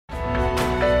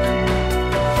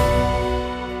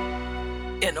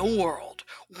a world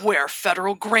where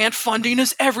federal grant funding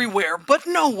is everywhere but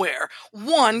nowhere,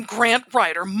 one grant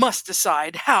writer must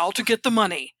decide how to get the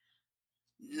money.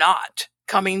 Not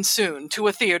coming soon to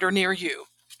a theater near you.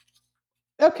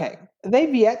 Okay,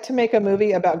 they've yet to make a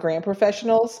movie about grant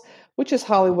professionals, which is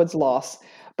Hollywood's loss.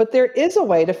 But there is a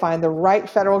way to find the right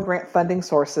federal grant funding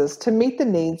sources to meet the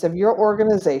needs of your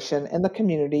organization and the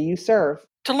community you serve.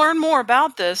 To learn more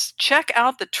about this, check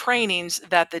out the trainings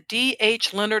that the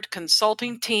D.H. Leonard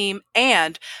Consulting team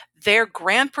and their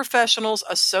Grant Professionals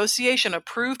Association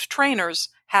approved trainers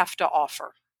have to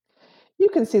offer. You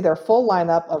can see their full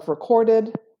lineup of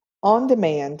recorded, on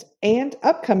demand, and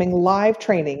upcoming live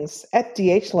trainings at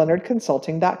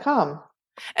dhleonardconsulting.com.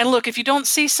 And look, if you don't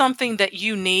see something that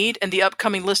you need in the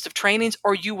upcoming list of trainings,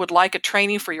 or you would like a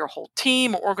training for your whole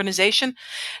team or organization,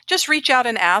 just reach out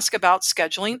and ask about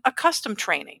scheduling a custom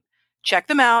training. Check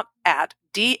them out at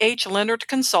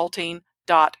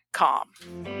dhleonardconsulting.com.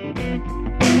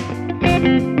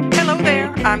 Hello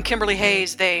there, I'm Kimberly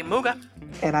Hayes, they Muga.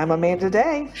 And I'm Amanda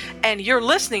Day. And you're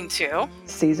listening to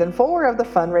Season 4 of the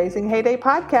Fundraising Heyday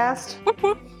podcast. Whoop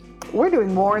Whoop. We're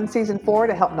doing more in Season 4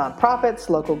 to help nonprofits,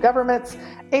 local governments,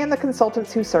 and the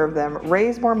consultants who serve them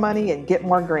raise more money and get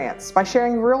more grants by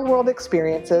sharing real-world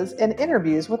experiences and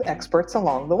interviews with experts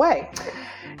along the way.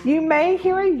 You may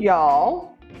hear a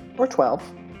y'all, or 12,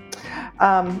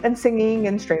 and singing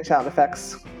and strange sound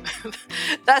effects.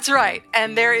 That's right,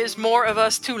 and there is more of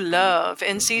us to love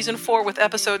in Season 4 with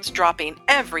episodes dropping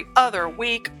every other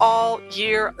week all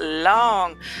year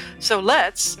long. So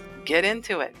let's get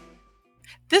into it.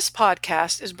 This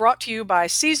podcast is brought to you by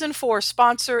Season 4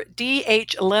 sponsor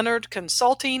D.H. Leonard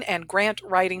Consulting and Grant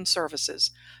Writing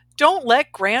Services. Don't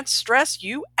let grants stress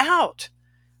you out.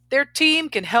 Their team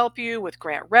can help you with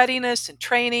grant readiness and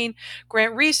training,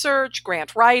 grant research,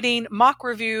 grant writing, mock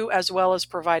review, as well as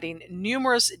providing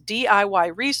numerous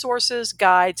DIY resources,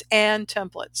 guides, and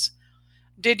templates.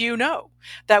 Did you know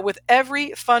that with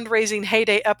every Fundraising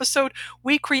Heyday episode,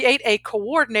 we create a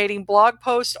coordinating blog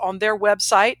post on their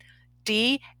website,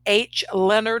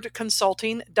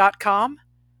 dhleonardconsulting.com?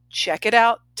 Check it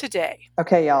out today.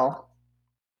 Okay, y'all.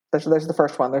 There's the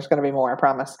first one. There's going to be more, I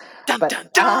promise. Dun, But dun,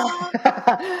 dun.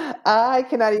 I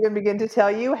cannot even begin to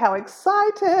tell you how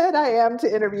excited I am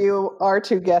to interview our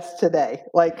two guests today.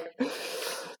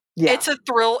 Yeah. It's a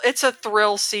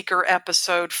thrill seeker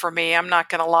episode for me. I'm not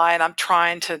going to lie, and I'm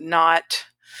trying to not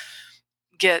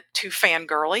get too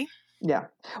fangirly. Yeah.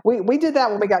 We did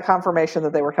that when we got confirmation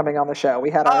that they were coming on the show. We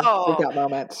had our freak out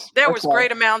moment. There was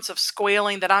great amounts of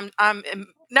squealing that I'm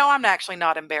actually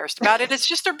not embarrassed about it. It's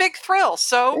just a big thrill.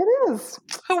 So it is.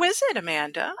 Who is it,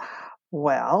 Amanda?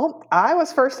 Well, I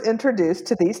was first introduced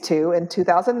to these two in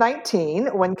 2019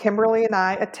 when Kimberly and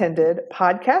I attended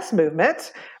Podcast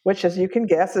Movement, which, as you can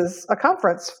guess, is a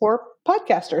conference for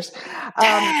podcasters.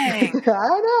 Dang.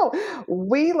 I know.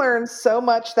 We learned so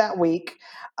much that week.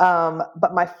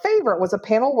 But my favorite was a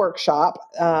panel workshop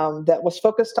that was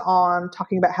focused on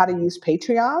talking about how to use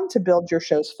Patreon to build your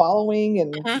show's following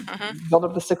and build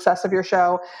up the success of your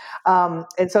show.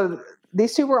 And so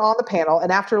these two were on the panel.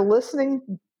 And after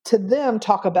listening to them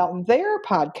talk about their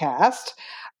podcast,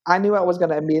 I knew I was going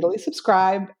to immediately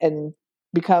subscribe and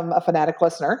become a fanatic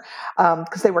listener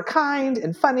because they were kind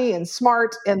and funny and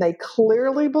smart, and they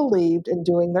clearly believed in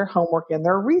doing their homework and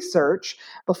their research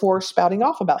before spouting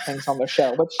off about things on their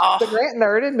show, which the grant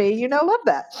nerd and me, love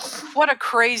that. What a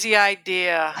crazy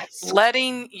idea.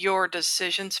 Letting your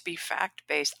decisions be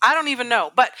fact-based. I don't even know,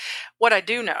 but what I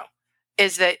do know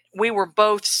is that we were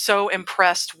both so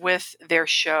impressed with their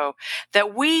show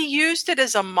that we used it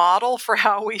as a model for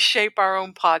how we shape our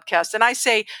own podcast. And I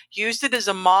say used it as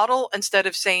a model instead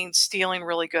of saying stealing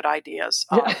really good ideas.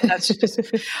 That's just,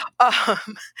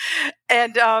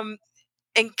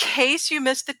 in case you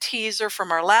missed the teaser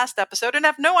from our last episode and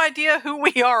have no idea who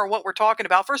we are or what we're talking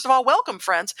about, first of all, welcome,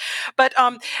 friends. But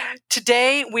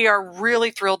today we are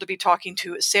really thrilled to be talking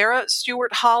to Sarah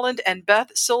Stewart Holland and Beth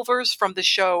Silvers from the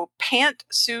show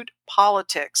Pantsuit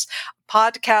Politics, a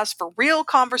podcast for real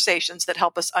conversations that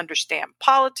help us understand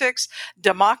politics,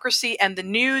 democracy, and the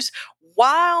news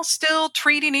while still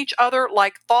treating each other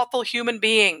like thoughtful human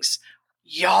beings.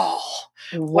 Y'all,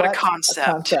 what a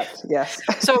concept. Yes.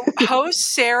 So hosts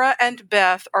Sarah and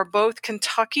Beth are both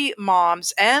Kentucky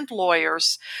moms and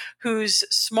lawyers whose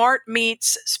smart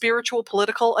meets spiritual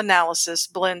political analysis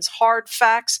blends hard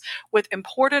facts with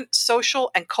important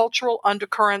social and cultural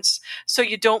undercurrents so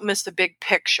you don't miss the big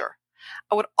picture.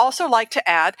 I would also like to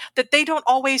add that they don't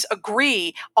always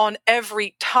agree on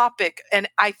every topic. And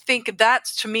I think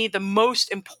that's, to me, the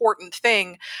most important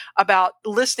thing about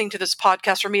listening to this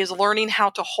podcast for me is learning how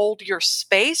to hold your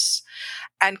space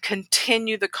and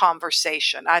continue the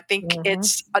conversation. I think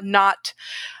it's not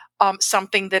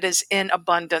something that is in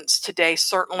abundance today,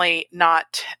 certainly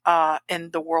not in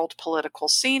the world political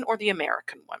scene or the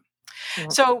American one.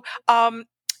 So,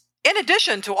 in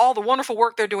addition to all the wonderful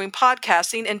work they're doing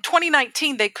podcasting, in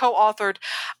 2019, they co-authored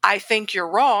I Think You're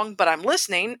Wrong, But I'm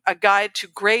Listening, a guide to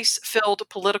grace-filled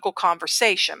political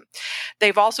conversation.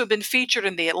 They've also been featured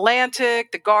in The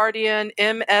Atlantic, The Guardian,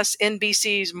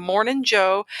 MSNBC's Morning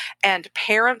Joe, and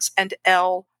Parents and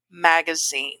Elle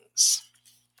magazines.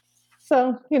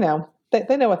 So, they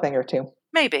know a thing or two.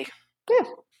 Maybe. Yeah.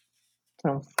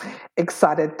 So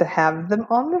excited to have them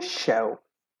on the show.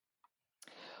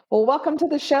 Well, welcome to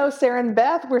the show, Sarah and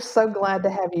Beth. We're so glad to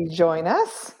have you join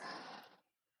us.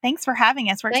 Thanks for having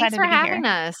us. We're excited to be here. Thanks for having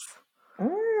us.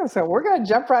 So we're going to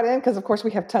jump right in because, of course,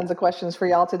 we have tons of questions for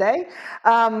y'all today.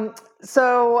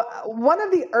 So one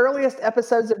of the earliest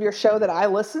episodes of your show that I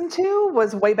listened to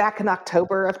was way back in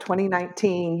October of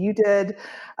 2019. You did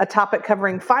a topic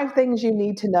covering 5 things you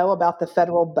need to know about the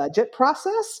federal budget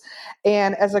process.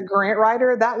 And as a grant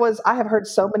writer, I have heard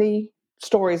so many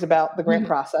stories about the grant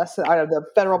process, or the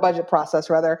federal budget process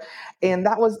rather, and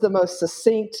that was the most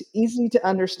succinct, easy to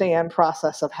understand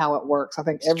process of how it works. I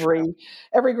think every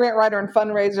grant writer and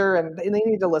fundraiser, and they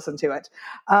need to listen to it.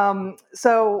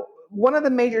 So one of the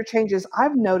major changes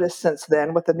I've noticed since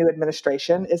then with the new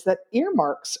administration is that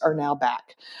earmarks are now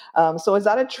back. So is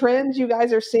that a trend you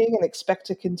guys are seeing and expect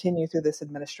to continue through this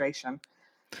administration?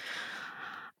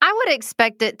 I would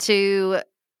expect it to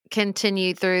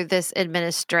continue through this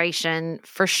administration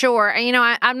for sure.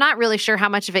 I'm not really sure how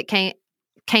much of it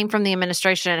came from the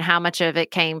administration and how much of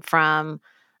it came from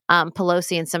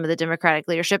Pelosi and some of the Democratic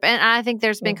leadership. And I think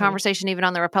there's been conversation even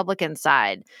on the Republican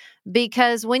side,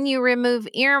 because when you remove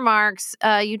earmarks,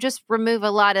 you just remove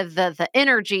a lot of the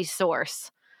energy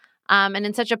source. And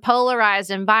in such a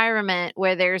polarized environment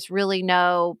where there's really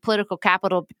no political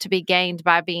capital to be gained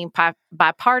by being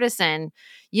bipartisan,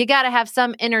 you got to have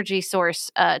some energy source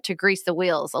to grease the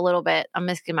wheels a little bit. I'm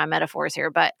mixing my metaphors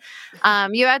here, but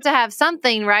you have to have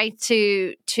something, right,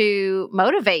 to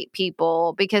motivate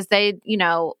people, because they,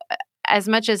 as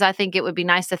much as I think it would be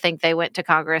nice to think they went to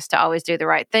Congress to always do the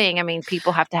right thing, I mean,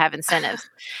 people have to have incentives.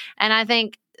 And I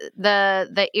think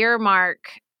the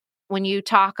earmark, when you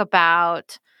talk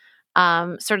about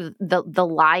sort of the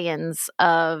lions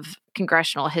of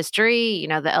congressional history,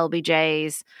 the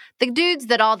LBJs, the dudes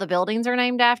that all the buildings are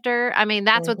named after. I mean,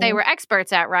 that's what they were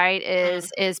experts at, right?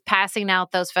 Is passing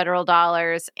out those federal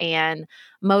dollars and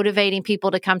motivating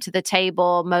people to come to the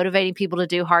table, motivating people to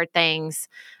do hard things.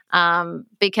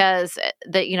 Because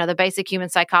the basic human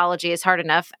psychology is hard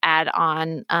enough, add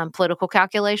on political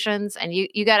calculations, and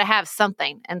you got to have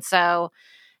something. And so,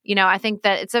 I think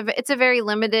that it's a very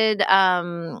limited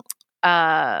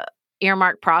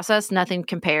earmark process, nothing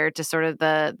compared to sort of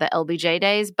the LBJ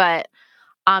days, but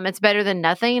it's better than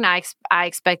nothing. I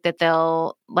expect that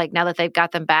they'll, now that they've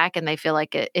got them back and they feel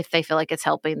like if they feel like it's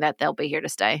helping, that they'll be here to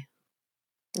stay.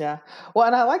 Yeah. Well,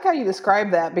 and I like how you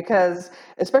describe that, because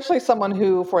especially someone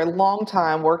who for a long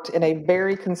time worked in a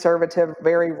very conservative,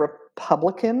 very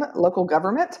Republican local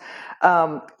government,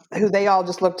 who they all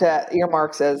just looked at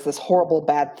earmarks as this horrible,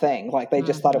 bad thing. Like they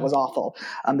just thought it was awful,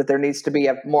 that there needs to be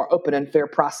a more open and fair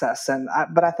process.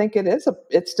 But I think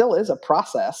it still is a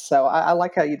process. So I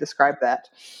like how you describe that.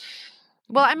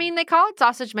 Well, I mean, they call it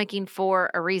sausage making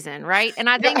for a reason, right? And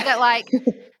I think that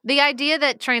the idea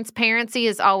that transparency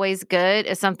is always good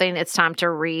is something it's time to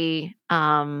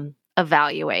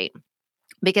evaluate.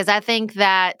 Because I think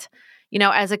that,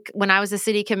 when I was a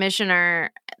city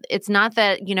commissioner, it's not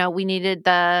that, we needed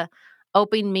the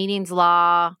open meetings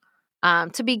law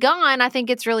to be gone. I think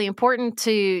it's really important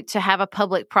to have a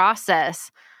public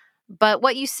process. But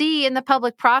what you see in the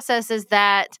public process is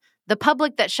that the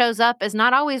public that shows up is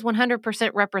not always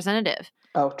 100% representative.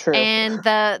 Oh, true. And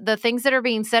the things that are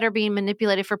being said are being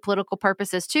manipulated for political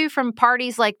purposes too, from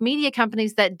parties like media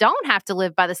companies that don't have to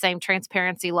live by the same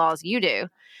transparency laws you do.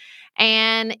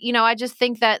 And, I just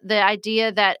think that the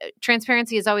idea that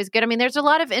transparency is always good. I mean, there's a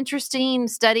lot of interesting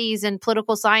studies in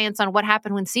political science on what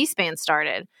happened when C-SPAN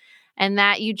started, and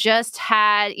that you just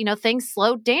had, things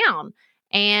slowed down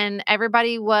and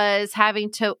everybody was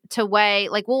having to weigh,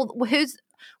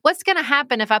 what's going to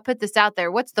happen if I put this out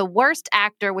there? What's the worst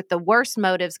actor with the worst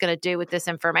motives going to do with this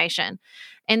information?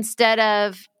 Instead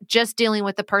of just dealing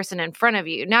with the person in front of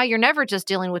you. Now you're never just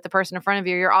dealing with the person in front of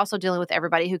you. You're also dealing with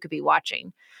everybody who could be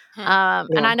watching.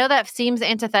 And I know that seems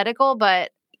antithetical,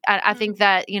 but I think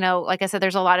that, like I said,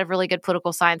 there's a lot of really good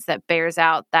political science that bears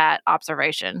out that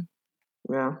observation.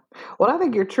 Yeah. Well, I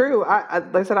think you're true.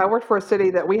 Like I said, I worked for a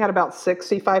city that we had about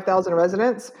 65,000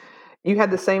 residents. You had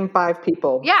the same 5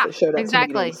 people that showed up to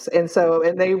meetings.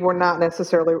 And they were not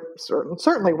necessarily,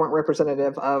 certainly weren't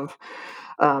representative of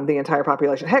the entire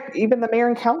population. Heck, even the mayor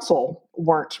and council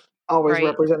weren't always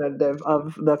representative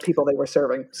of the people they were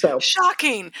serving. So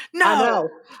shocking. No.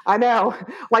 I know.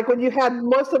 Like when you had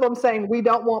most of them saying, we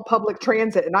don't want public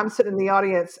transit. And I'm sitting in the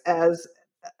audience as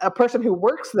a person who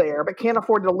works there but can't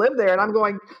afford to live there. And I'm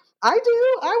going, I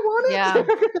do. I want it.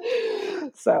 Yeah.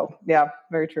 So, yeah,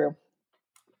 very true.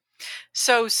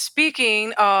 So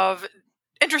speaking of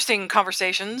interesting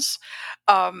conversations,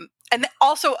 and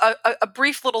also a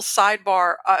brief little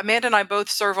sidebar, Amanda and I both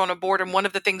serve on a board, and one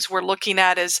of the things we're looking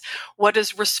at is what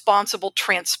does responsible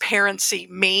transparency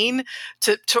mean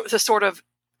to sort of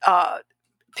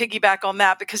piggyback on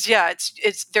that, because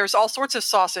it's there's all sorts of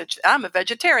sausage. I'm a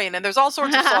vegetarian, and there's all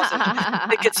sorts of sausage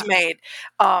that gets made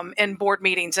in board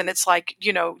meetings, and it's like,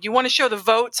 you want to show the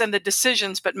votes and the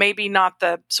decisions, but maybe not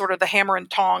the sort of the hammer and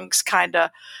tongs kind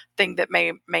of thing that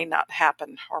may not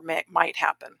happen or might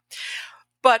happen.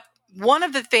 But one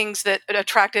of the things that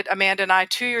attracted Amanda and I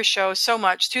to your show so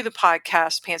much, to the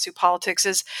podcast Pantsuit Politics,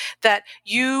 is that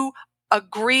you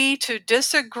agree to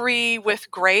disagree with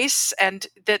grace, and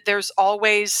that there's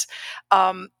always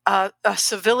a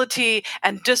civility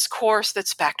and discourse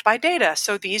that's backed by data.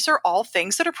 So these are all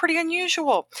things that are pretty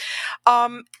unusual.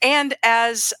 And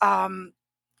as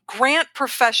grant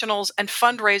professionals and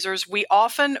fundraisers, we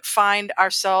often find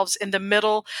ourselves in the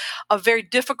middle of very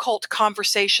difficult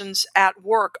conversations at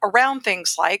work around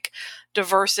things like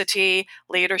diversity,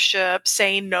 leadership,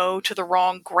 saying no to the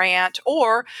wrong grant,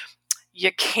 or you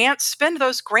can't spend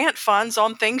those grant funds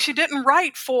on things you didn't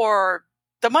write for.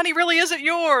 The money really isn't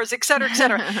yours, et cetera, et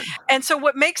cetera. And so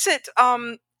what makes it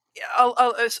a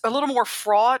little more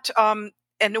fraught,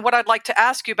 and what I'd like to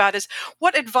ask you about is,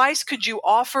 what advice could you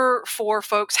offer for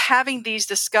folks having these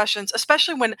discussions,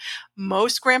 especially when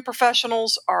most grant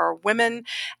professionals are women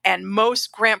and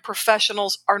most grant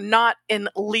professionals are not in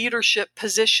leadership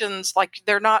positions? Like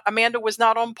Amanda was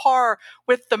not on par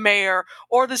with the mayor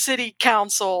or the city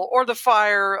council or the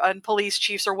fire and police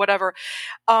chiefs or whatever.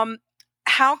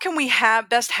 How can we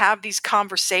best have these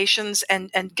conversations and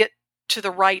get to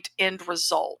the right end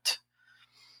result?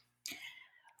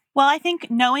 Well, I think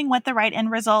knowing what the right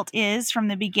end result is from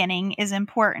the beginning is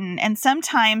important. And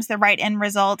sometimes the right end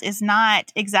result is not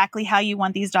exactly how you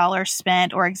want these dollars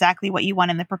spent or exactly what you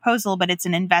want in the proposal, but it's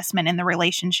an investment in the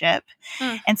relationship.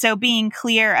 And so being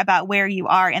clear about where you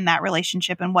are in that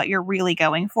relationship and what you're really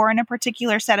going for in a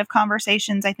particular set of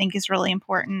conversations, I think is really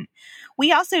important.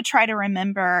 We also try to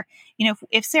remember,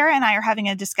 if Sarah and I are having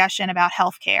a discussion about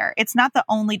healthcare, it's not the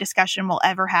only discussion we'll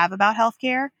ever have about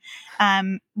healthcare.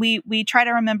 We try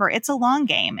to remember it's a long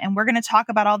game, and we're going to talk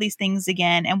about all these things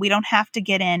again, and we don't have to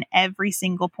get in every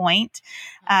single point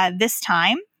this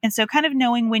time. And so kind of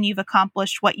knowing when you've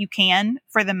accomplished what you can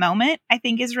for the moment, I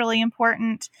think is really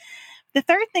important. The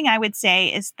third thing I would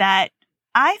say is that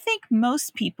I think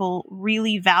most people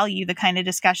really value the kind of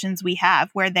discussions we have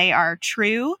where they are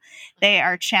true, they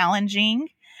are challenging,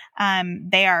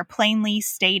 they are plainly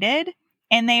stated,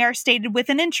 and they are stated with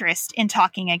an interest in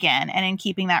talking again and in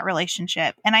keeping that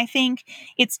relationship. And I think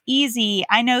it's easy.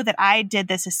 I know that I did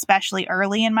this especially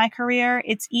early in my career.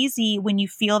 It's easy when you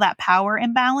feel that power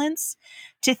imbalance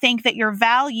to think that your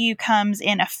value comes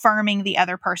in affirming the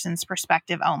other person's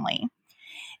perspective only.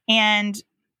 And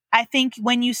I think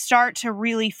when you start to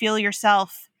really feel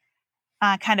yourself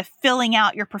kind of filling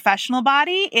out your professional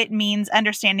body, it means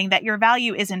understanding that your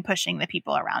value is in pushing the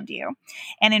people around you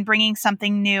and in bringing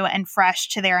something new and fresh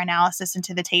to their analysis and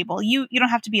to the table. You don't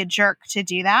have to be a jerk to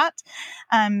do that.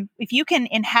 If you can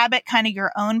inhabit kind of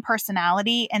your own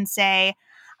personality and say,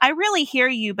 I really hear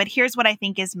you, but here's what I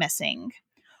think is missing.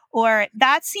 Or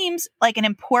that seems like an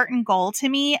important goal to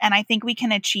me, and I think we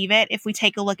can achieve it if we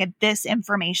take a look at this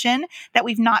information that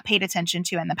we've not paid attention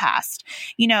to in the past.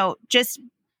 Just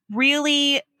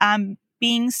really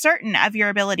being certain of your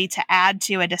ability to add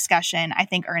to a discussion, I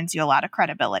think earns you a lot of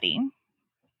credibility.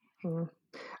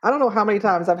 I don't know how many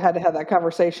times I've had to have that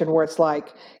conversation where it's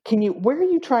like, where are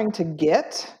you trying to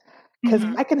get? Because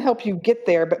I can help you get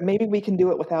there, but maybe we can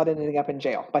do it without ending up in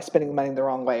jail by spending the money the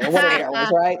wrong way or whatever it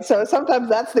was, right? So sometimes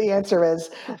that's the answer is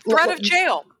threat of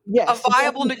jail. Yes.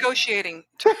 viable negotiating.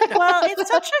 Well, it's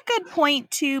such a good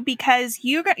point too, because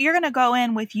you're going to go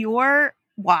in with your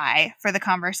why for the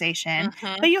conversation,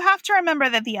 Mhm. but you have to remember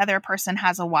that the other person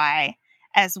has a why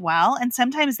as well, and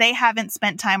sometimes they haven't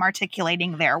spent time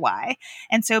articulating their why.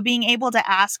 And so being able to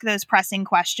ask those pressing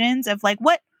questions of like,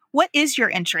 what is your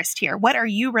interest here? What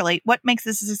makes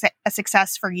this a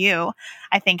success for you?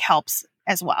 I think helps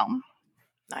as well.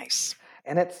 Nice.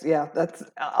 And that's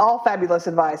all fabulous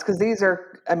advice, because these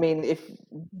are, I mean, if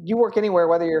you work anywhere,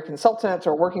 whether you're a consultant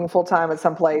or working full time at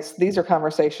some place, these are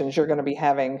conversations you're going to be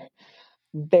having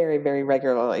very, very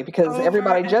regularly, because Over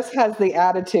everybody and- just has the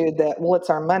attitude that, well, it's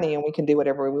our money and we can do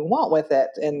whatever we want with it.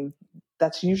 And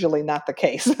that's usually not the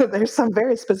case. There's some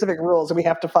very specific rules we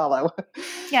have to follow.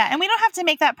 Yeah, and we don't have to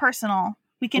make that personal.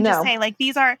 We can just No. say, like,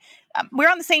 these are, we're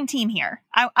on the same team here.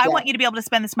 I Yeah. want you to be able to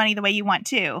spend this money the way you want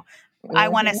to. I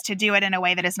want Mhm. us to do it in a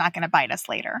way that is not going to bite us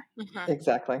later. Mhm.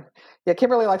 Exactly. Yeah,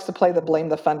 Kimberly likes to play the blame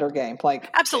the funder game. Like,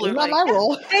 it's Absolutely. not my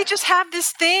rule. They just have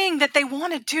this thing that they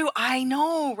want to do. I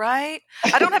know, right?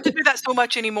 I don't have to do that so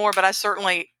much anymore, but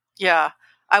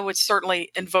I would certainly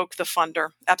invoke the funder.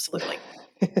 Absolutely.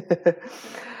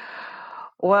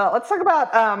 Well, let's talk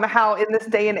about how in this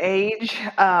day and age,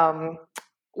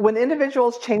 when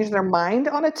individuals change their mind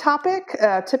on a topic,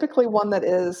 typically one that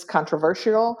is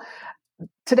controversial,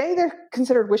 today they're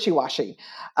considered wishy-washy.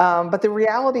 But the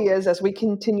reality is, as we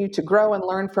continue to grow and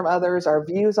learn from others, our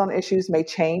views on issues may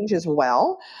change as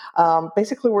well.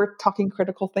 Basically, we're talking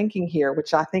critical thinking here,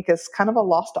 which I think is kind of a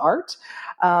lost art.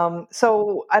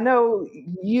 So I know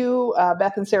you,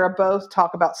 Beth and Sarah, both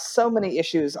talk about so many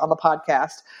issues on the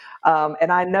podcast.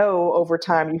 And I know over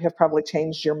time you have probably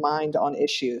changed your mind on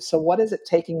issues. So what is it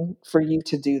taking for you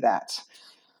to do that?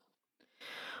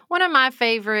 One of my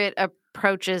favorite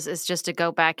approaches is just to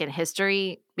go back in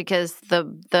history, because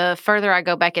the further I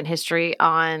go back in history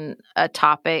on a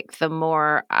topic, the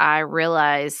more I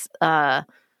realize the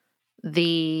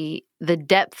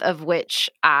depth of which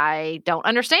I don't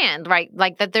understand, right?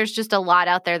 Like that there's just a lot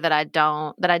out there that I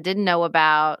didn't know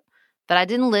about, that I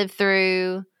didn't live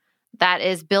through, that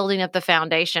is building up the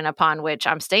foundation upon which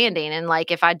I'm standing. And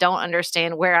like, if I don't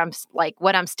understand where I'm like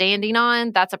what I'm standing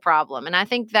on, that's a problem. And I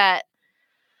think that,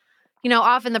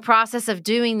 often the process of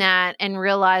doing that and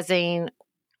realizing,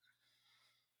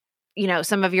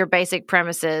 some of your basic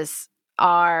premises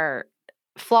are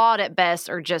flawed at best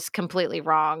or just completely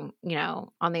wrong,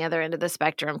 on the other end of the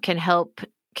spectrum, can help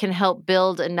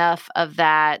build enough of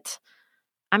that.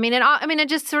 It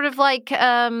just sort of like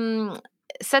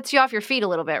sets you off your feet a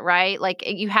little bit, right? Like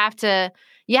you have to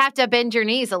bend your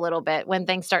knees a little bit when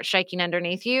things start shaking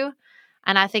underneath you.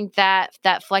 And I think that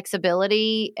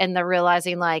flexibility and the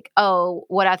realizing like, oh,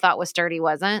 what I thought was sturdy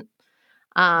wasn't,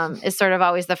 is sort of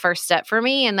always the first step for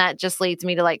me. And that just leads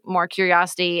me to like more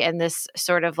curiosity and this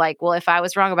sort of like, well, if I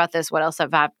was wrong about this, what else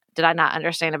did I not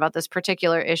understand about this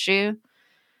particular issue?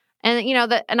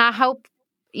 And, and I hope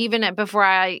even before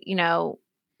I,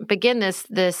 begin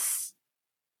this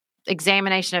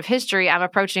examination of history, I'm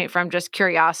approaching it from just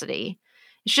curiosity.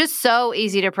 It's just so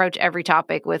easy to approach every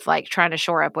topic with like trying to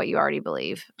shore up what you already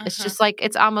believe. It's just like,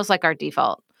 it's almost like our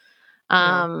default.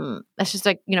 It's just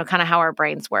like, kind of how our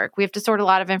brains work. We have to sort a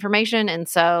lot of information. And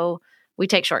so we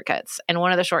take shortcuts. And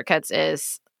one of the shortcuts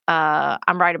is,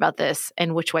 I'm right about this.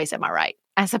 And which ways am I right?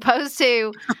 As opposed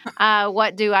to,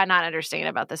 what do I not understand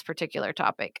about this particular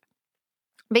topic?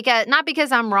 Not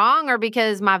because I'm wrong or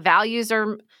because my values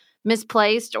are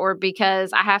misplaced or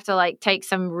because I have to like take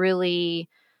some really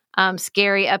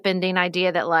scary upending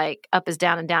idea that like up is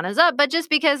down and down is up, but just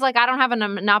because like I don't have a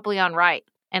monopoly on right,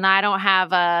 and I don't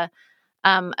have I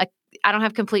don't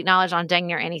have complete knowledge on dang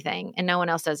near anything, and no one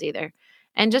else does either.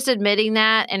 And just admitting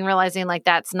that and realizing like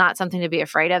that's not something to be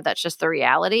afraid of, that's just the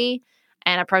reality,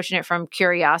 and approaching it from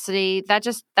curiosity,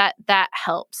 that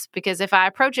helps. Because if I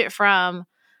approach it from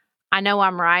I know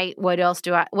I'm right, what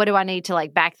do I need to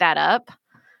like back that up?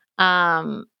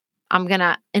 I'm going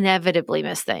to inevitably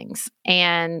miss things,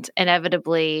 and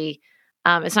inevitably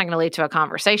it's not going to lead to a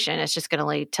conversation. It's just going to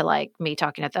lead to like me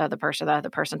talking at the other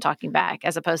person talking back,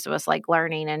 as opposed to us like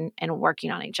learning and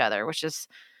working on each other, which is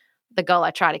the goal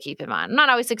I try to keep in mind. I'm not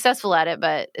always successful at it,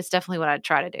 but it's definitely what I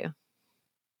try to do.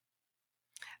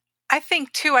 I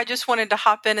think too, I just wanted to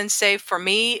hop in and say for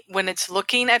me, when it's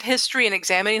looking at history and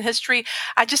examining history,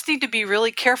 I just need to be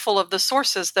really careful of the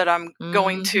sources that I'm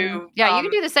going to. Yeah, you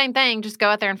can do the same thing. Just go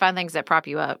out there and find things that prop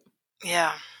you up.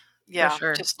 Yeah.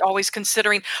 Sure. Just always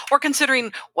considering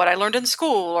what I learned in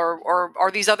school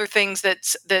or these other things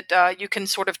that you can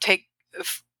sort of take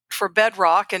for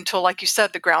bedrock until, like you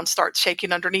said, the ground starts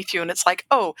shaking underneath you. And it's like,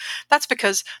 oh, that's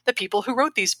because the people who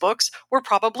wrote these books were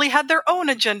probably had their own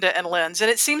agenda and lens. And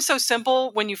it seems so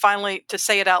simple when you finally to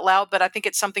say it out loud, but I think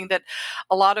it's something that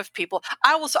a lot of people,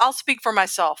 I'll speak for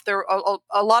myself. There are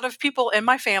a lot of people in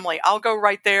my family. I'll go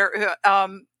right there.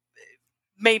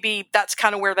 Maybe that's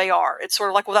kind of where they are. It's sort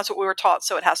of like, well, that's what we were taught,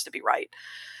 so it has to be right.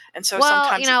 And so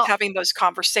sometimes it's having those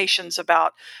conversations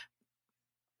about,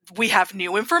 we have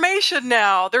new information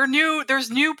now. There's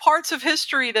new parts of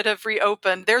history that have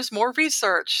reopened. There's more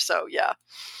research. So yeah.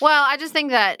 Well, I just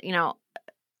think that,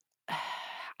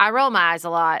 I roll my eyes a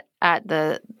lot at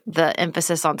the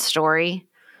emphasis on story.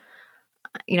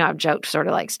 I've joked sort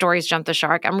of like stories jump the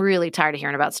shark. I'm really tired of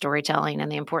hearing about storytelling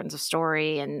and the importance of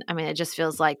story. And I mean, it just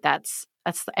feels like that's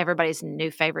everybody's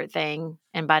new favorite thing.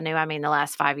 And by new, I mean the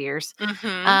last 5 years.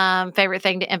 Mm-hmm. Favorite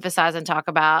thing to emphasize and talk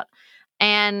about.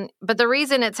 But the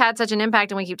reason it's had such an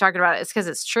impact and we keep talking about it is because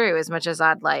it's true, as much as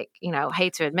I'd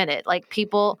hate to admit it. Like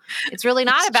people, it's really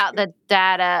not about the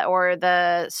data or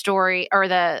the story or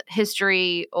the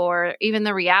history or even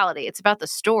the reality. It's about the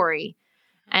story.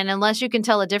 And unless you can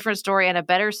tell a different story and a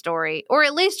better story, or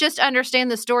at least just understand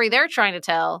the story they're trying to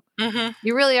tell,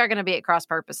 you really are going to be at cross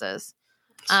purposes.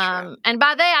 And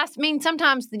by that, I mean,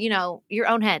 sometimes, your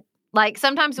own head. Like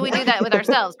sometimes we do that with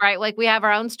ourselves, right? Like we have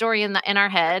our own story in our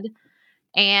head.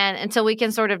 And until we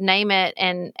can sort of name it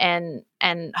and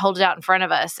hold it out in front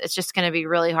of us, it's just going to be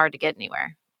really hard to get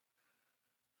anywhere.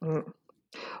 Go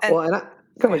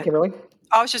ahead, Kimberly.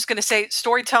 I was just going to say,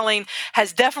 storytelling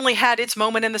has definitely had its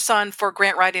moment in the sun for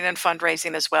grant writing and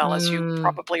fundraising as well, as you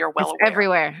probably are well aware.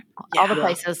 Everywhere. Yeah. All the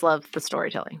places love the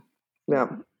storytelling. Yeah.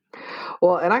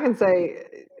 Well, and I can say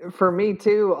for me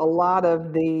too, a lot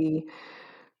of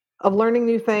learning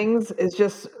new things is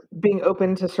just being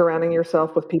open to surrounding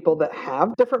yourself with people that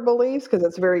have different beliefs, because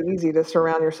it's very easy to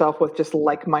surround yourself with just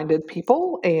like-minded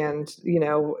people. And,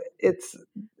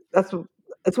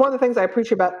 it's one of the things I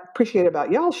appreciate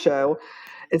about y'all's show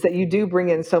is that you do bring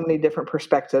in so many different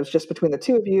perspectives just between the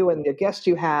two of you and the guests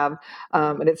you have.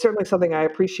 And it's certainly something I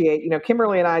appreciate.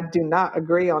 Kimberly and I do not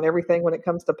agree on everything when it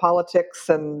comes to politics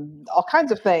and all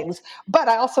kinds of things. But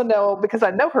I also know, because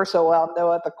I know her so well,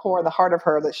 know at the core and the heart of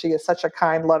her that she is such a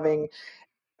kind, loving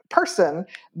person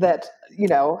that,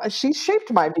 she's shaped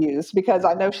my views, because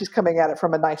I know she's coming at it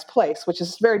from a nice place, which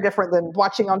is very different than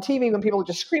watching on TV when people are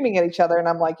just screaming at each other. And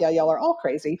I'm like, yeah, y'all are all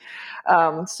crazy.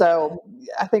 So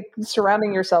I think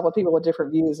surrounding yourself with people with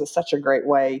different views is such a great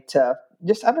way to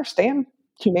just understand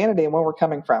humanity and where we're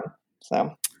coming from.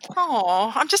 So.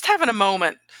 Oh, I'm just having a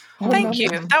moment. Thank you.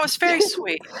 That was very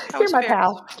sweet. You're my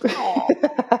pal.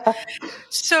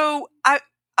 So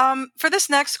for this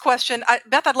next question,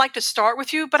 Beth, I'd like to start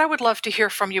with you, but I would love to hear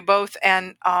from you both.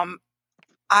 And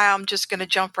I'm just going to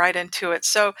jump right into it.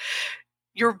 So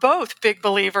you're both big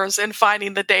believers in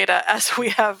finding the data, as we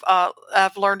have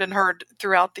learned and heard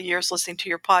throughout the years listening to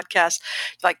your podcast.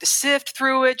 You like to sift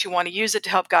through it. You want to use it to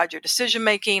help guide your decision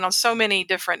making on so many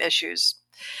different issues.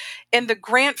 In the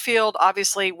grant field,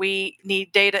 obviously, we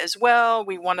need data as well.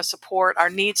 We want to support our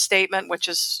needs statement, which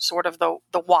is sort of the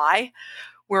why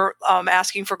we're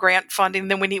asking for grant funding.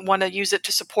 Then we want to use it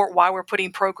to support why we're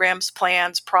putting programs,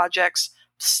 plans, projects,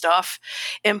 stuff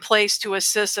in place to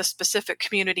assist a specific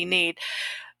community need.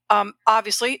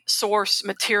 Obviously, source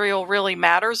material really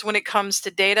matters when it comes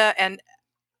to data. And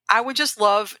I would just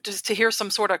love to hear some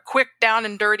sort of quick down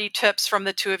and dirty tips from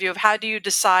the two of you of how do you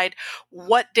decide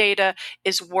what data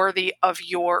is worthy of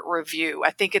your review.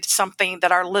 I think it's something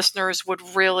that our listeners would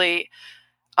really,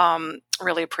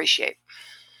 really appreciate.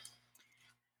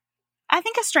 I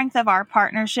think a strength of our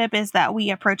partnership is that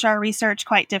we approach our research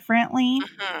quite differently.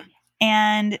 Mm-hmm.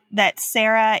 And that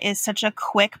Sarah is such a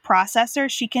quick processor.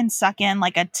 She can suck in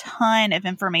like a ton of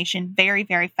information very,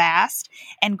 very fast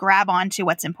and grab onto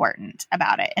what's important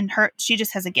about it. And she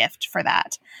just has a gift for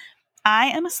that. I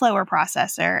am a slower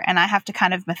processor, and I have to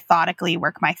kind of methodically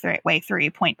work my way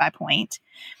through point by point.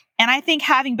 And I think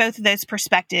having both of those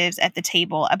perspectives at the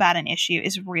table about an issue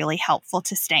is really helpful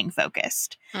to staying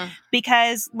focused.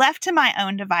 Because left to my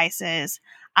own devices,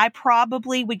 I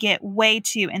probably would get way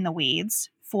too in the weeds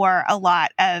for a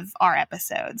lot of our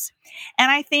episodes.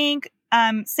 And I think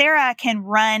Sarah can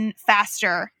run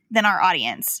faster than our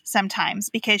audience sometimes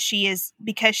because she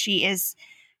is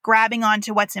grabbing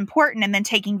onto what's important and then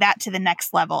taking that to the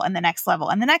next level and the next level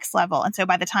and the next level. And so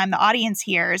by the time the audience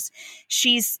hears,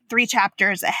 she's 3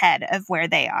 chapters ahead of where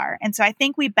they are. And so I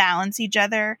think we balance each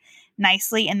other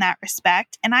nicely in that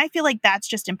respect. And I feel like that's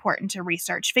just important to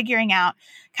research, figuring out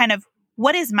kind of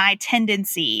what is my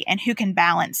tendency and who can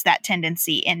balance that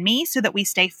tendency in me so that we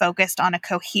stay focused on a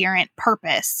coherent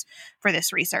purpose for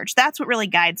this research? That's what really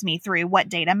guides me through what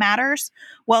data matters.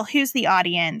 Well, who's the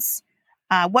audience?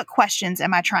 What questions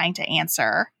am I trying to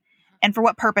answer? And for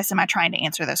what purpose am I trying to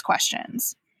answer those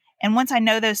questions? And once I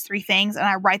know those three things and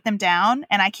I write them down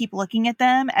and I keep looking at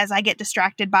them as I get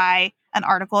distracted by an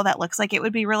article that looks like it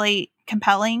would be really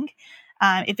compelling,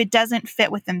 if it doesn't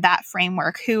fit within that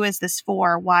framework, who is this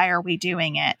for? Why are we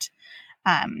doing it?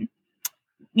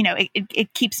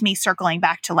 It keeps me circling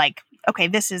back to like, okay,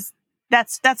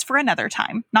 that's for another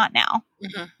time, not now.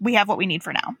 Mm-hmm. We have what we need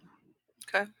for now.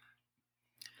 Okay.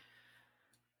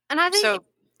 And I think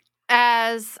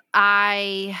as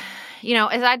I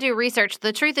do research,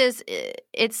 the truth is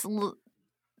it's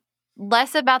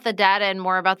less about the data and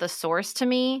more about the source to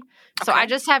me. So I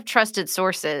just have trusted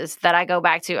sources that I go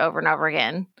back to over and over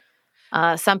again.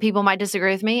 Some people might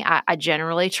disagree with me. I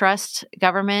generally trust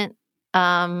government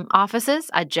offices.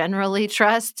 I generally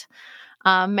trust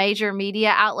major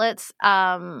media outlets.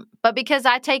 But because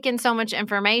I take in so much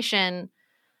information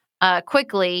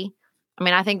quickly, I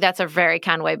mean, I think that's a very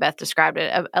kind way Beth described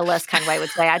it. A less kind way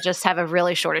would say, I just have a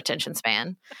really short attention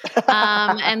span.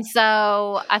 And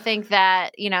so I think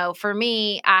that, for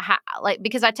me,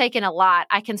 because I take in a lot,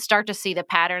 I can start to see the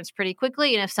patterns pretty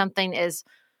quickly. And if something is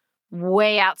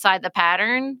way outside the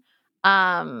pattern,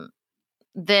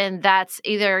 then that's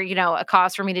either, a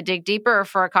cause for me to dig deeper or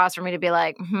for a cause for me to be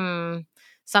like,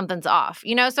 something's off,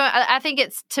 So I think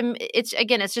it's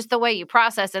just the way you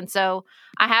process. And so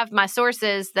I have my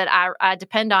sources that I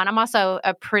depend on. I'm also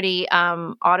a pretty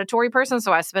auditory person.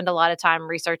 So I spend a lot of time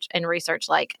research,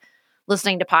 like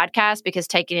listening to podcasts, because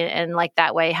taking it in like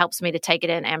that way helps me to take it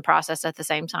in and process at the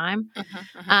same time.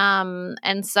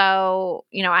 And so,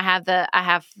 I have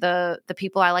the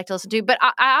people I like to listen to, but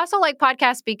I also like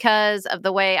podcasts because of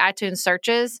the way iTunes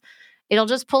searches. It'll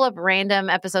just pull up random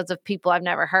episodes of people I've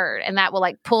never heard. And that will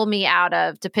like pull me out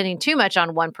of depending too much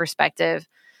on one perspective,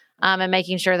 and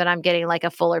making sure that I'm getting like a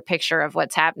fuller picture of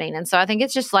what's happening. And so I think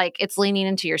it's just like, it's leaning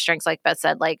into your strengths, like Beth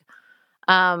said, like,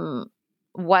 how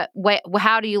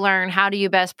do you learn? How do you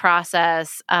best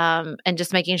process? And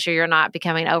just making sure you're not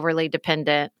becoming overly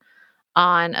dependent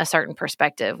on a certain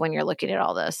perspective when you're looking at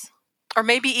all this. Or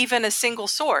maybe even a single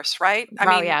source, right?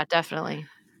 Yeah, definitely.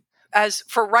 As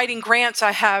for writing grants,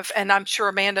 I have, and I'm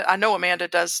sure I know Amanda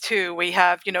does too. We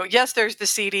have, yes, there's the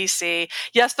CDC.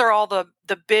 Yes, there are all the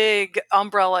big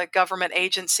umbrella government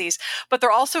agencies, but there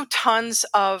are also tons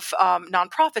of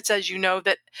nonprofits, as you know,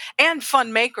 and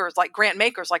fund makers, like grant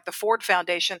makers, like the Ford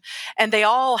Foundation, and they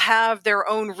all have their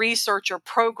own research or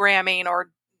programming or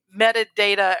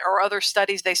metadata or other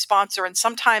studies they sponsor. And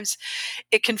sometimes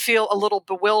it can feel a little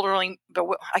bewildering, but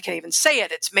I can't even say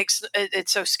it.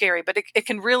 It's so scary, but it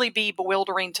can really be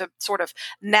bewildering to sort of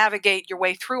navigate your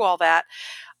way through all that.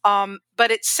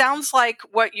 But it sounds like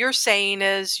what you're saying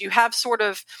is you have sort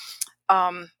of,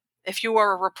 if you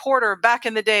were a reporter back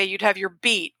in the day, you'd have your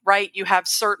beat, right? You have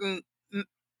certain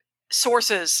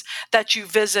sources that you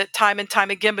visit time and time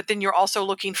again, but then you're also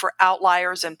looking for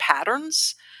outliers and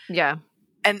patterns. Yeah.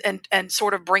 And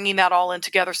sort of bringing that all in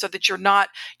together so that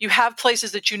you have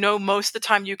places that most of the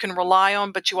time you can rely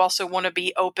on, but you also want to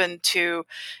be open to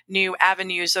new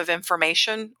avenues of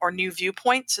information or new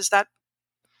viewpoints. Is that?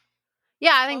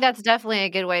 Yeah, I think that's definitely a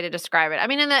good way to describe it. I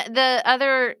mean, and the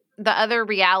other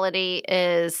reality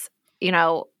is,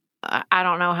 I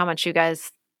don't know how much you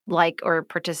guys like or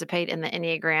participate in the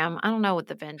Enneagram. I don't know what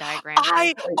the Venn diagram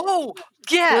is. Oh,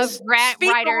 yes.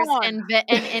 Writers and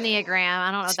Enneagram.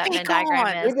 I don't know what that Venn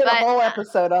diagram is. We did a whole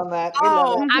episode on that.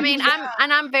 I mean,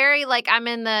 I'm very I'm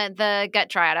in the gut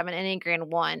triad. I'm an Enneagram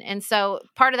 1. And so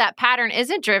part of that pattern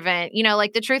isn't driven,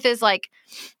 like the truth is like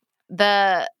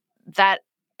the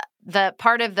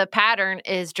part of the pattern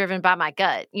is driven by my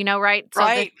gut, right? So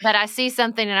right. That I see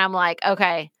something and I'm like,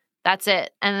 okay, that's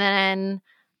it. And then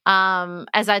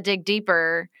as I dig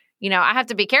deeper, I have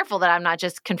to be careful that I'm not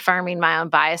just confirming my own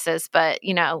biases, but,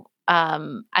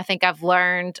 I think I've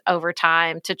learned over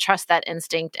time to trust that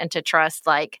instinct and to trust,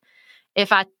 like,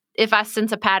 if I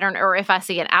sense a pattern or if I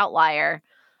see an outlier,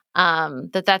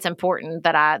 that's important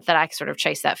that I sort of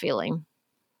chase that feeling.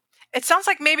 It sounds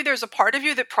like maybe there's a part of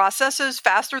you that processes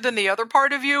faster than the other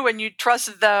part of you, and you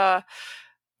trust the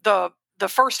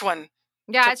first one.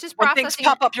 Yeah, it's just when processing. Things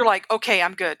pop up, you're like, okay,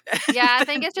 I'm good. Yeah, I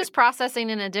think it's just processing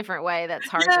in a different way that's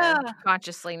hard to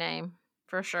consciously name,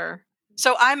 for sure.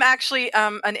 So I'm actually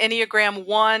an Enneagram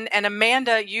 1, and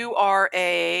Amanda, you are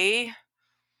I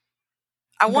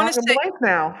want to say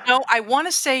now. No, I want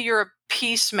to say you're a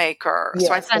peacemaker. Yes,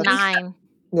 so it's a 9.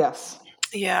 Yes.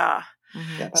 Yeah.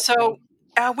 Mm-hmm. So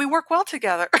We work well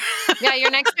together. Yeah,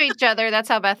 you're next to each other. That's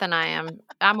how Beth and I am.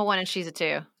 I'm a 1 and she's a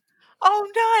 2.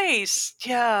 Oh, nice.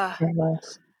 Yeah. Very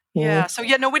nice. Yeah. So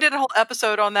no, we did a whole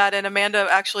episode on that, and Amanda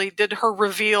actually did her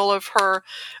reveal of her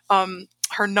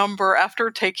number after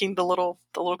taking the little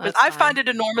quiz. That's I fine. find it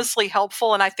enormously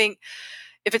helpful, and I think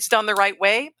if it's done the right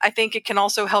way, I think it can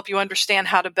also help you understand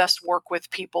how to best work with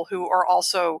people who are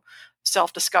also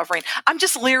self-discovering. I'm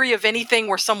just leery of anything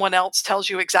where someone else tells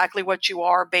you exactly what you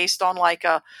are based on like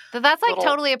a So that's like little-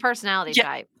 totally a personality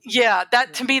type. Yeah,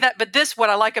 that to me but this, what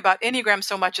I like about Enneagram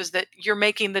so much is that you're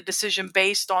making the decision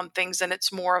based on things, and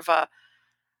it's more of a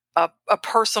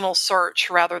personal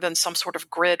search rather than some sort of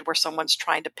grid where someone's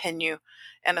trying to pin you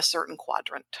in a certain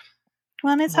quadrant.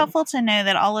 Well, and it's helpful to know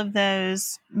that all of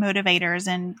those motivators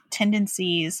and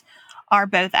tendencies are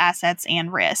both assets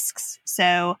and risks.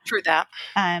 So, True that.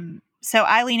 so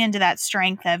I lean into that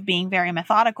strength of being very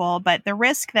methodical, but the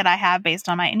risk that I have based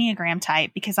on my Enneagram type,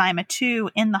 because I'm a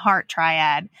 2 in the heart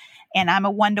triad and I'm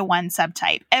a 1-to-1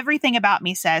 subtype, everything about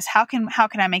me says, how can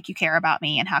I make you care about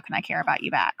me, and how can I care about you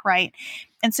back, right?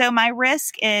 And so my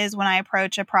risk is when I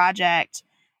approach a project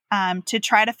to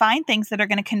try to find things that are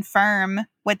going to confirm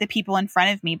what the people in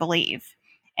front of me believe.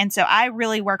 And so I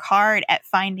really work hard at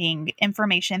finding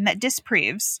information that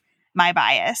disproves my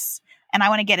bias. And I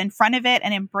want to get in front of it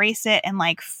and embrace it and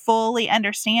like fully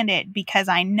understand it, because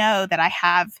I know that I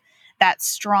have that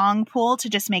strong pull to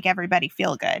just make everybody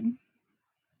feel good.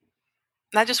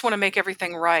 And I just want to make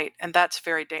everything right, and that's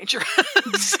very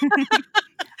dangerous.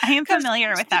 I am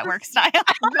familiar with that work style.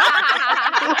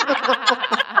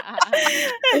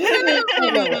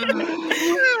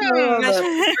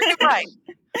 That's right.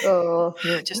 Oh,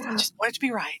 Just want it to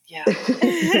be right. Yeah.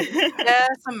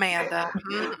 Yes, Amanda.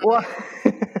 well,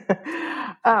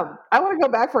 I want to go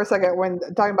back for a second when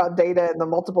talking about data and the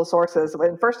multiple sources.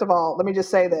 And first of all, let me just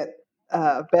say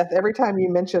that, Beth, every time you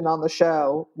mention on the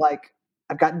show, like,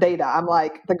 I've got data, I'm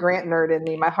like the Grant nerd in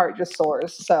me. My heart just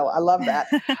soars. So I love that.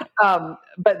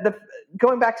 But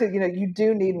going back to, you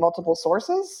do need multiple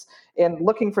sources and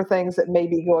looking for things that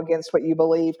maybe go against what you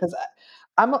believe. Because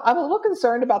I'm a little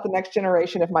concerned about the next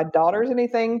generation. If my daughter's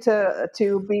anything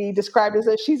to be described as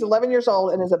this, she's 11 years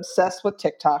old and is obsessed with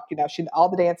TikTok. She all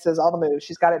the dances, all the moves,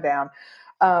 she's got it down.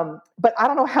 But I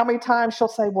don't know how many times she'll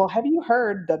say, well, have you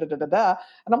heard da da da da da?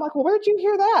 And I'm like, well, where'd you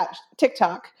hear that?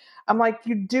 TikTok. I'm like,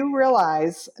 you do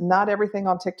realize not everything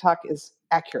on TikTok is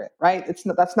accurate, right?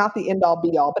 That's not the end all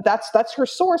be all, but that's her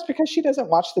source, because she doesn't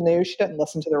watch the news, she doesn't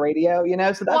listen to the radio, so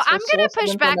that's well, I'm going to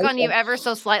push back on you ever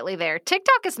so slightly there.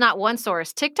 TikTok is not one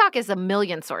source. TikTok is a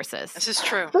million sources. This is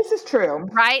true.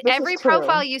 Right? Every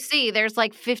profile you see, there's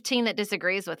like 15 that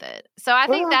disagrees with it. So I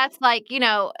think that's like,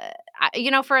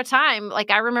 for a time,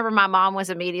 like I remember my mom was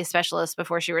a media specialist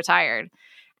before she retired.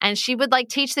 And she would like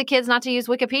teach the kids not to use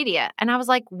Wikipedia. And I was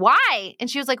like, why? And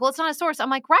she was like, well, it's not a source.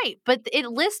 I'm like, right. But it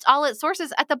lists all its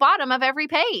sources at the bottom of every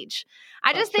page.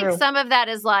 I just think some of that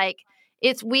is like,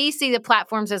 we see the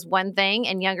platforms as one thing,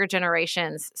 and younger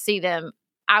generations see them,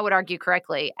 I would argue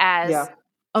correctly, as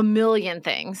a million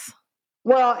things.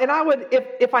 Well, and I would,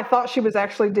 if I thought she was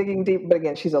actually digging deep, but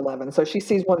again, she's 11, so she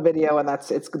sees one video and it's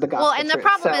the gospel. Well, and the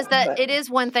problem is that it is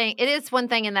one thing. It is one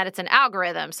thing in that it's an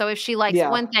algorithm. So if she likes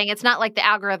one thing, it's not like the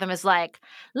algorithm is like,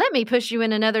 let me push you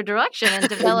in another direction and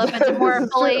develop into more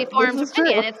fully formed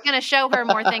opinion. It's going to show her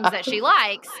more things that she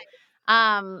likes.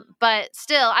 But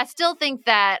still, I still think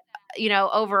that,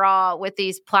 overall with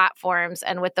these platforms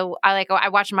and with I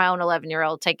watch my own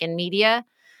 11-year-old take in media.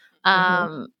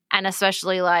 And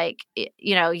especially like,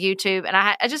 YouTube. And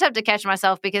I just have to catch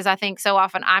myself, because I think so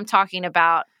often I'm talking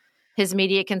about his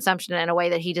media consumption in a way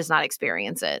that he does not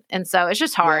experience it. And so it's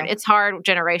just hard. Yeah. It's hard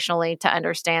generationally to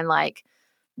understand like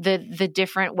the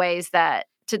different ways that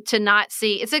to not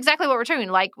see. It's exactly what we're doing,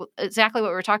 like exactly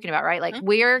what we're talking about, right? Like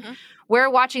we're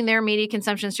watching their media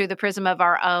consumptions through the prism of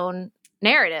our own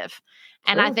narrative.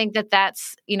 And I think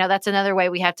that's another way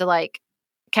we have to like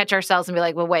catch ourselves and be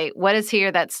like, well, wait, what is here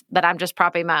that I'm just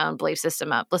propping my own belief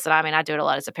system up? Listen, I mean, I do it a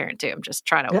lot as a parent too. I'm just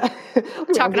trying to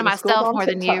talking to myself more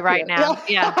than you right now.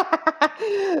 Yeah.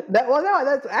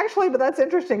 That's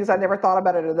interesting, because I never thought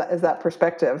about it as that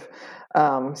perspective.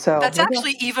 So that's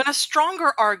actually even a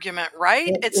stronger argument,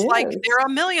 right? It's like there are a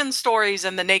million stories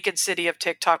in the naked city of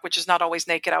TikTok, which is not always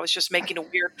naked. I was just making a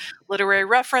weird literary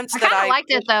reference. I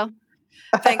liked it though.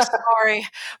 Thanks, sorry.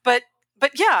 But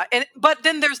yeah, but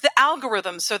then there's the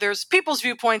algorithm. So there's people's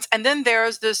viewpoints, and then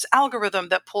there's this algorithm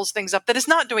that pulls things up that is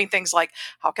not doing things like,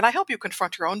 how can I help you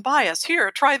confront your own bias?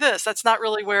 Here, try this. That's not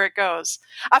really where it goes.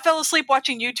 I fell asleep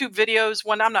watching YouTube videos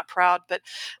I'm not proud, but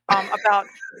about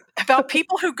about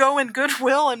people who go in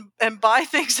Goodwill and buy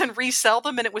things and resell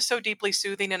them, and it was so deeply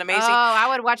soothing and amazing. Oh, I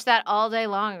would watch that all day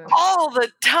long. All the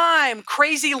time.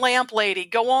 Crazy Lamp Lady.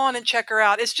 Go on and check her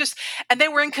out. It's just, and they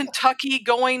were in Kentucky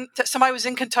somebody was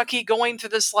in Kentucky going to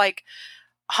this like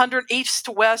 100 east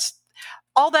to west.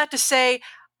 All that to say,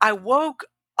 I woke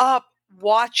up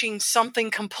watching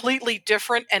something completely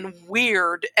different and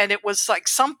weird, and it was like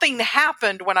something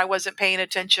happened when I wasn't paying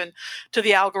attention to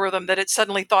the algorithm that it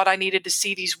suddenly thought I needed to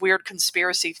see these weird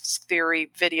conspiracy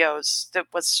theory videos. That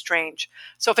was strange.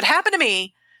 So if it happened to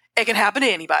me, it can happen to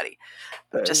anybody.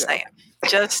 Just saying.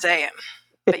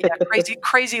 But yeah,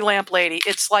 crazy Lamp Lady.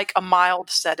 It's like a mild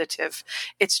sedative.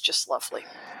 It's just lovely.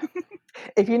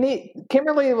 If you need,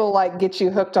 Kimberly will like get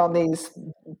you hooked on these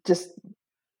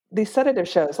sedative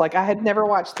shows. Like I had never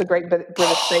watched The Great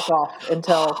British Bake Off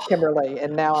until Kimberly,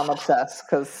 and now I'm obsessed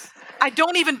because I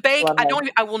don't even bake.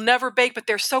 I will never bake, but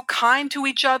they're so kind to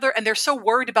each other and they're so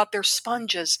worried about their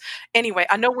sponges. Anyway,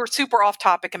 I know we're super off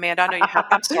topic, Amanda. I know you have.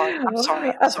 I'm sorry.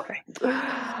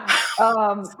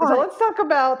 So let's talk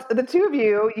about the two of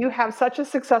you. You have such a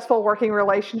successful working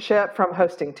relationship from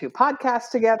hosting 2 podcasts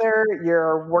together.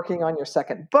 You're working on your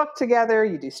second book together.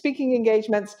 You do speaking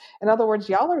engagements. In other words,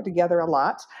 y'all are together a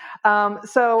lot.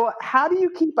 So how do you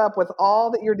keep up with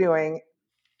all that you're doing,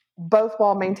 both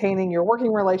while maintaining your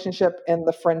working relationship and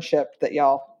the friendship that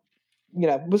y'all,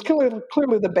 was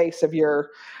clearly the base of your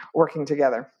working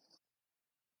together?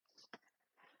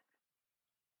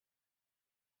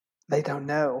 They don't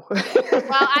know. Well,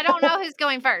 I don't know who's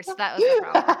going first. That was the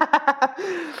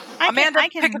problem. Amanda,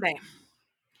 pick a name.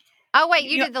 Oh, wait,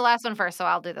 you did the last one first, so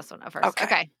I'll do this one first.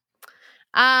 Okay.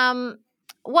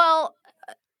 Well,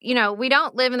 we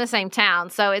don't live in the same town,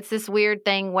 so it's this weird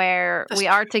thing where we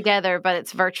are together, but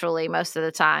it's virtually most of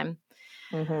the time.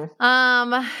 Mm-hmm.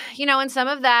 And some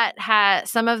of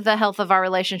the health of our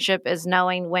relationship is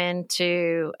knowing when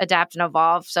to adapt and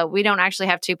evolve. So we don't actually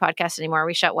have 2 podcasts anymore.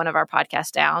 We shut one of our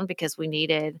podcasts down because we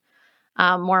needed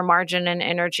more margin and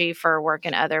energy for work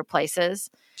in other places.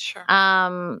 Sure.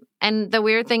 And the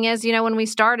weird thing is, when we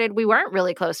started, we weren't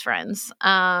really close friends.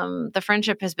 The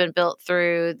friendship has been built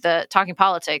through the Talking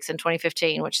Politics in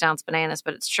 2015, which sounds bananas,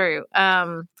 but it's true.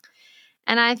 And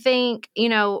I think,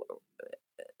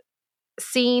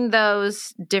 seeing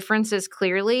those differences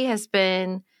clearly has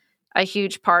been a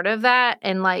huge part of that.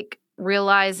 And like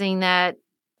realizing that,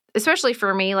 especially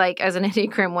for me, like as an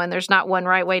Enneagram 1, there's not one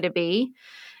right way to be.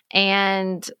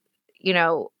 And,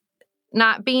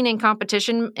 not being in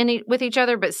competition with each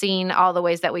other, but seeing all the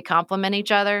ways that we complement each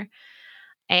other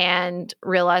and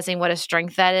realizing what a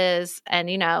strength that is. And,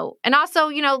 and also,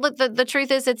 look, the truth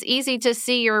is it's easy to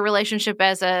see your relationship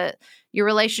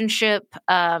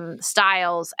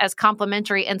styles as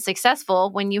complementary and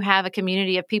successful when you have a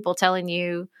community of people telling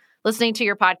you, listening to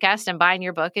your podcast and buying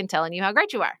your book and telling you how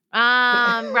great you are.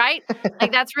 Right?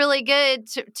 Like that's really good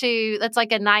that's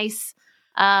like a nice,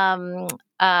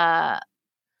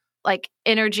 like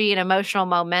energy and emotional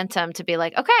momentum to be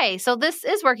like, okay, so this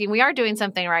is working. We are doing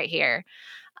something right here.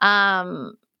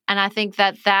 And I think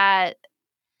that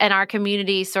and our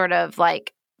community sort of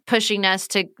like pushing us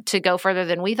to go further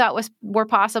than we thought was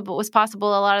possible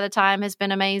a lot of the time has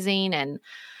been amazing. And,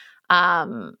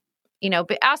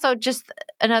 but also just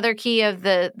another key of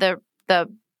the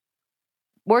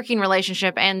working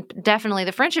relationship and definitely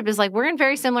the friendship is like, we're in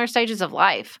very similar stages of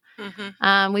life.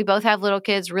 Mm-hmm. We both have little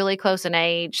kids really close in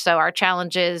age. So our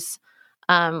challenges,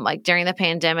 like during the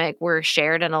pandemic, were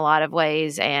shared in a lot of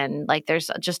ways. And like, there's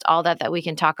just all that we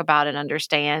can talk about and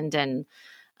understand. And,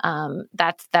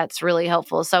 that's really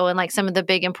helpful. So in like some of the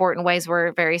big important ways,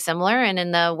 we're very similar. And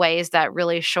in the ways that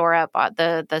really shore up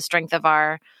the strength of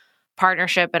our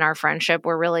partnership and our friendship,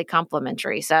 we're really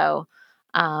complementary. So,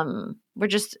 I'm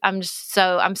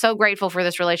so grateful for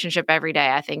this relationship every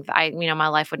day. I think my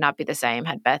life would not be the same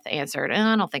had Beth answered, and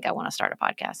I don't think I want to start a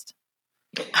podcast.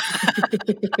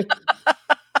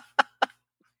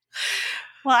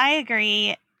 Well, I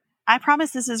agree. I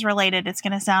promise this is related. It's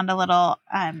going to sound a little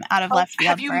out of left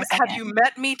field. Have you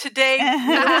met me today?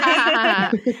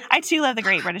 I too love The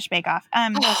Great British Bake Off.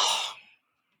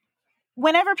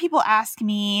 Whenever people ask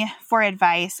me for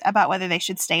advice about whether they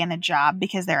should stay in a job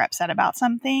because they're upset about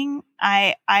something,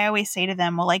 I always say to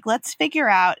them, well, like, let's figure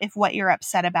out if what you're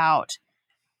upset about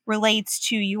relates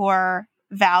to your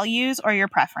values or your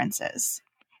preferences.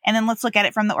 And then let's look at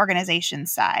it from the organization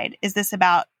side. Is this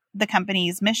about the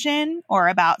company's mission or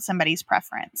about somebody's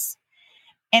preference?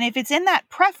 And if it's in that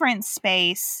preference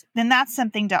space, then that's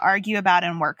something to argue about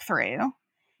and work through.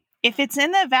 If it's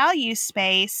in the value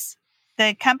space,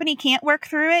 the company can't work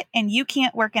through it and you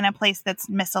can't work in a place that's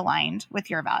misaligned with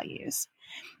your values.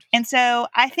 And so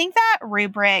I think that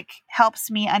rubric helps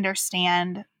me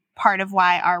understand part of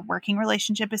why our working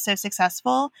relationship is so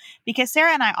successful, because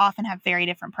Sarah and I often have very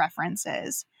different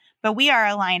preferences, but we are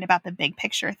aligned about the big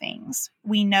picture things.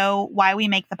 We know why we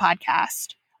make the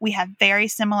podcast. We have very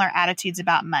similar attitudes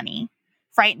about money,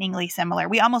 frighteningly similar.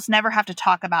 We almost never have to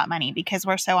talk about money because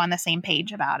we're so on the same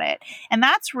page about it. And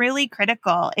that's really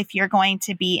critical if you're going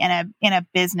to be in a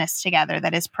business together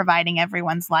that is providing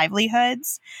everyone's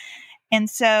livelihoods. And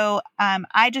so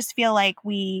I just feel like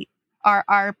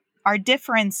our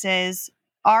differences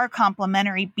are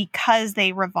complementary because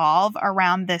they revolve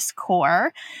around this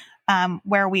core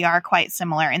where we are quite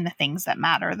similar in the things that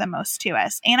matter the most to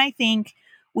us. And I think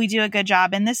we do a good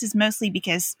job, and this is mostly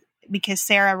because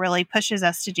Sarah really pushes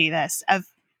us to do this, of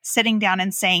sitting down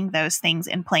and saying those things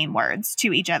in plain words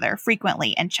to each other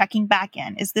frequently and checking back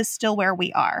in. Is this still where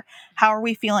we are? How are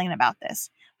we feeling about this?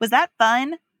 Was that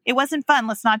fun? It wasn't fun.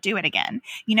 Let's not do it again.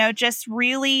 Just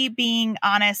really being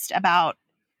honest about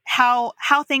how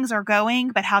things are going,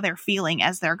 but how they're feeling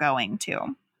as they're going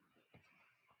too.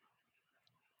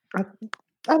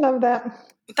 I love that.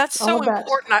 That's so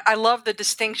important. I love the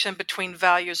distinction between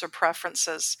values or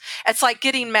preferences. It's like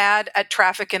getting mad at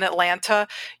traffic in Atlanta.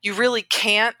 You really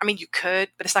can't. I mean, you could,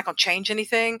 but it's not going to change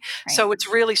anything. Right. So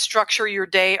it's really structure your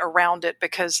day around it,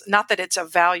 because not that it's a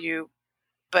value,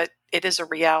 but it is a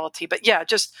reality. But yeah,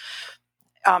 just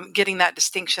getting that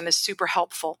distinction is super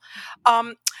helpful.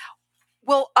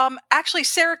 Actually,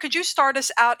 Sarah, could you start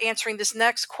us out answering this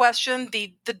next question?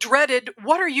 The dreaded,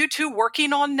 what are you two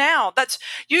working on now? That's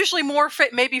usually more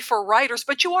maybe for writers,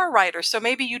 but you are writers, so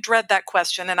maybe you dread that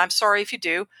question, and I'm sorry if you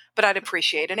do, but I'd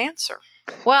appreciate an answer.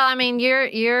 Well, I mean,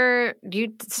 you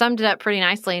summed it up pretty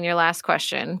nicely in your last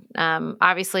question.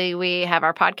 Obviously, we have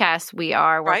our podcast. We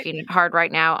are working hard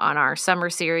right now on our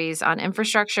summer series on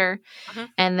infrastructure,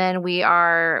 and then we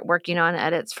are working on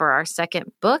edits for our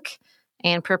second book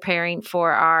and preparing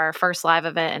for our first live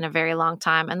event in a very long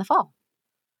time in the fall.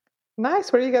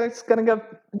 Nice. What are you guys going to go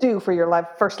do for your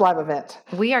first live event?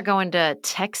 We are going to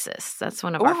Texas. That's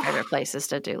one of our favorite places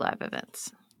to do live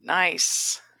events.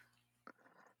 Nice.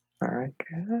 All right,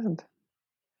 good.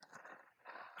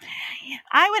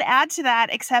 I would add to that,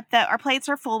 except that our plates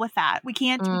are full with that. We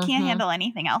can't handle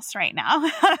anything else right now. No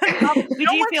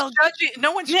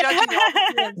one's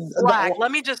judging. Flag.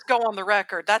 Let me just go on the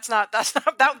record. That's not the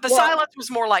silence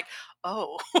was more like,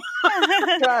 oh.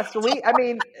 Trust.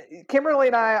 Kimberly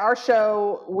and I, our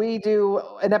show, we do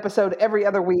an episode every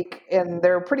other week, and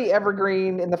they're pretty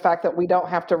evergreen in the fact that we don't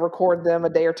have to record them a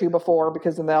day or two before,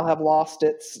 because then they'll have lost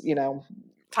its,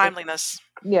 timeliness.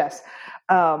 Yes.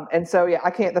 And so,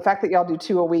 the fact that y'all do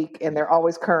 2 a week and they're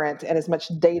always current, and as much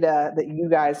data that you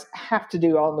guys have to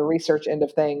do on the research end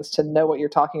of things to know what you're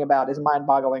talking about is mind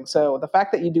boggling. So the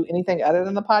fact that you do anything other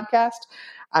than the podcast,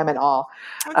 I'm in awe.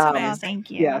 That's amazing.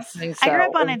 Thank you. Yes. So, I grew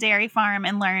up on a dairy farm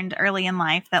and learned early in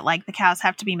life that the cows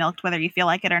have to be milked whether you feel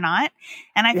like it or not.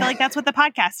 And I feel like that's what the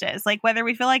podcast is. Whether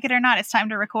we feel like it or not, it's time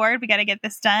to record. We got to get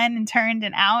this done and turned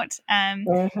and out. And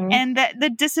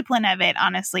the discipline of it,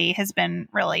 honestly, has been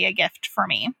really a gift for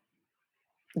me.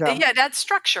 Yeah, that's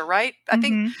structure, right? I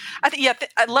think,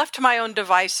 left to my own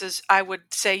devices, I would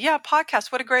say, podcast,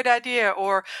 what a great idea,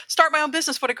 or start my own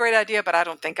business, what a great idea. But I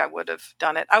don't think I would have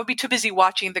done it. I would be too busy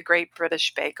watching the Great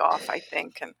British Bake Off, I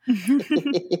think. And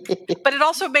but it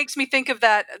also makes me think of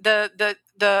that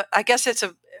the I guess it's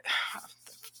a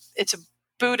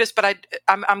Buddhist, but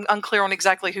I'm unclear on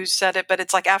exactly who said it. But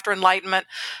it's like after enlightenment,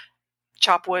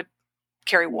 chop wood,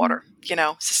 carry water.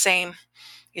 It's the same.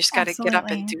 You just got to get up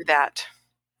and do that.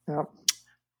 Yep.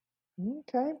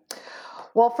 Okay.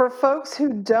 Well, for folks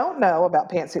who don't know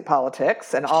about Pantsuit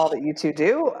Politics and all that you two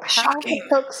do, how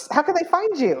can they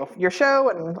find you, your show,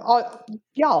 and all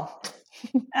y'all?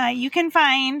 You can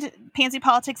find Pantsuit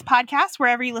Politics podcast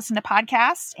wherever you listen to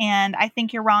podcasts. And I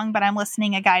think you're wrong, but I'm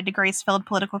listening A Guide to Grace-Filled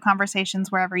Political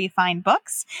Conversations wherever you find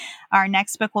books. Our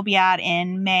next book will be out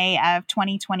in May of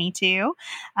 2022.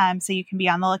 So you can be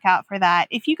on the lookout for that.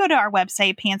 If you go to our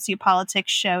website,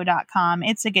 pantsuitpoliticsshow.com,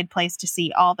 it's a good place to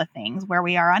see all the things, where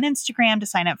we are on Instagram, to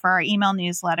sign up for our email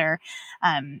newsletter,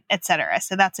 etc.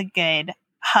 So that's a good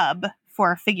hub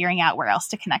for figuring out where else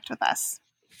to connect with us.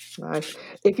 Nice.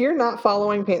 If you're not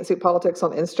following Pantsuit Politics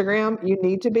on Instagram, you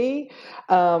need to be.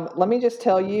 Let me just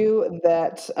tell you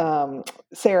that,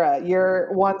 Sarah,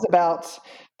 your one's about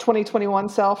 2021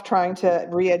 self trying to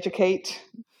re-educate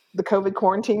the COVID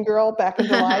quarantine girl back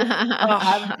into life.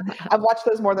 I've watched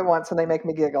those more than once, and they make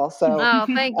me giggle. So,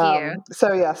 thank you.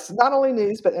 So yes, not only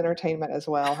news but entertainment as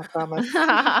well. I promise. It's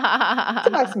a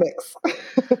nice mix.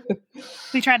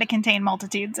 We try to contain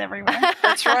multitudes everywhere.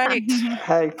 That's right.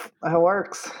 Hey, it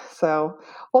works. So,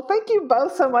 well, thank you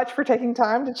both so much for taking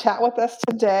time to chat with us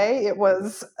today. It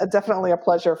was definitely a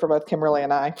pleasure for both Kimberly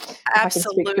and I. Absolutely. I can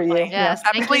speak for you. Yes,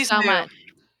 thank you Please so do. much.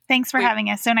 Thanks for having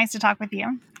us. So nice to talk with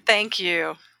you. Thank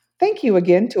you. Thank you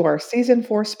again to our Season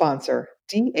 4 sponsor,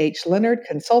 D.H. Leonard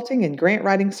Consulting and Grant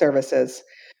Writing Services.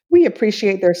 We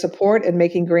appreciate their support in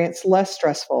making grants less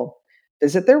stressful.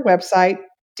 Visit their website,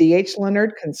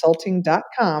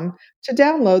 dhleonardconsulting.com, to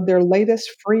download their latest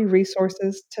free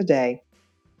resources today.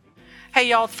 Hey,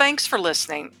 y'all, thanks for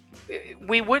listening.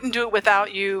 We wouldn't do it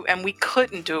without you, and we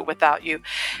couldn't do it without you.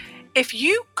 If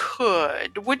you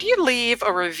could, would you leave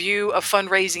a review of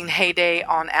Fundraising Heyday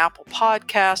on Apple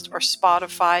Podcast or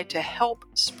Spotify to help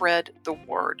spread the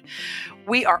word?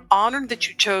 We are honored that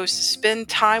you chose to spend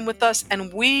time with us,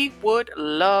 and we would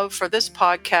love for this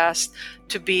podcast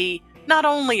to be not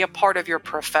only a part of your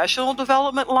professional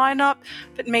development lineup,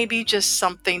 but maybe just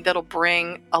something that'll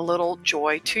bring a little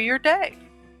joy to your day.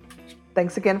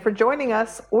 Thanks again for joining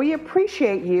us. We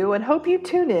appreciate you and hope you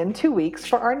tune in 2 weeks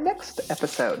for our next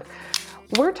episode.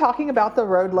 We're talking about The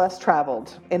Road Less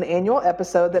Traveled, an annual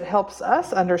episode that helps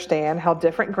us understand how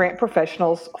different grant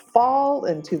professionals fall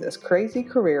into this crazy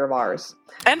career of ours.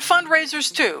 And fundraisers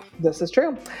too. This is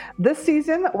true. This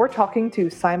season, we're talking to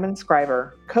Simon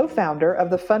Scriver, co-founder of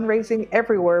the Fundraising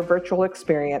Everywhere virtual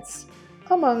experience,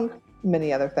 among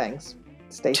many other things.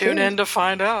 Stay tuned. Tune in to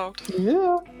find out.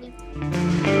 Yeah.